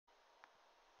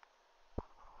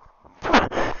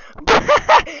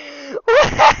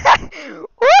What?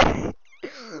 What?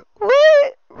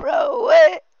 What? Bro,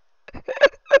 what?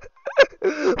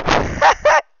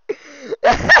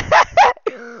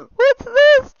 What's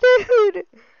this, dude?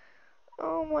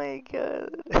 Oh my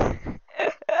god. I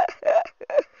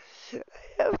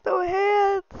have no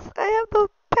hands. I have no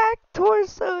back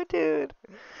torso, dude.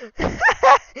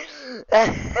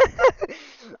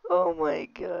 Oh my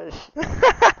gosh.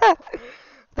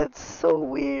 That's so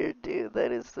weird, dude.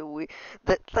 That is so weird.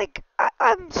 That like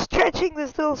I'm stretching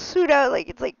this little suit out like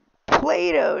it's like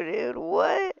Play-Doh, dude.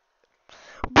 What?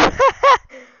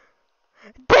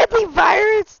 Deadly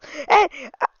virus? And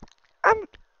I'm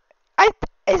I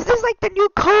is this like the new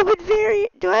COVID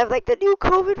variant? Do I have like the new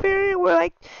COVID variant where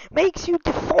like makes you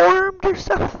deformed or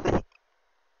something?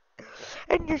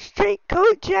 And your straight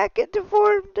coat jacket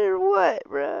deformed or what,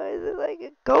 bro? Is it like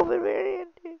a COVID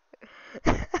variant?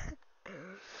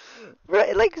 Bro,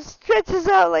 it like stretches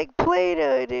out like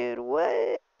Play-Doh, dude.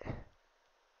 What?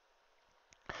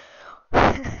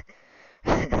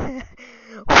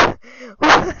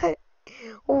 What?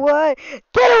 What?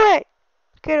 Get away!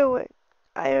 Get away!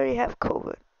 I already have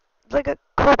COVID. It's like a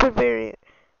COVID variant.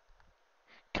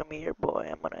 Come here, boy.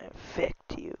 I'm gonna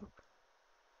infect you.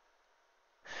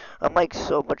 I'm like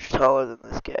so much taller than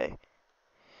this guy.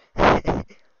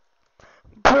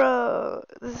 Bro,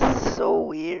 this is so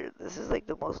weird. This is like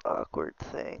the most awkward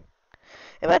thing.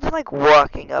 Imagine like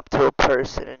walking up to a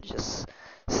person and just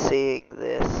seeing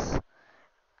this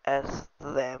as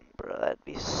them, bro. That'd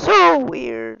be so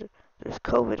weird. There's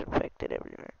COVID infected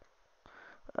everywhere.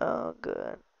 Oh,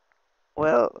 good.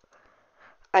 Well,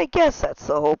 I guess that's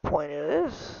the whole point of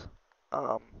this.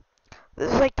 Um,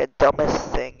 this is like the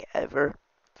dumbest thing ever.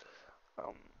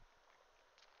 Um,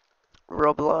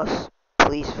 Roblox,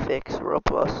 please fix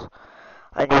Roblox.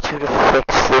 I need you to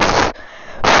fix this.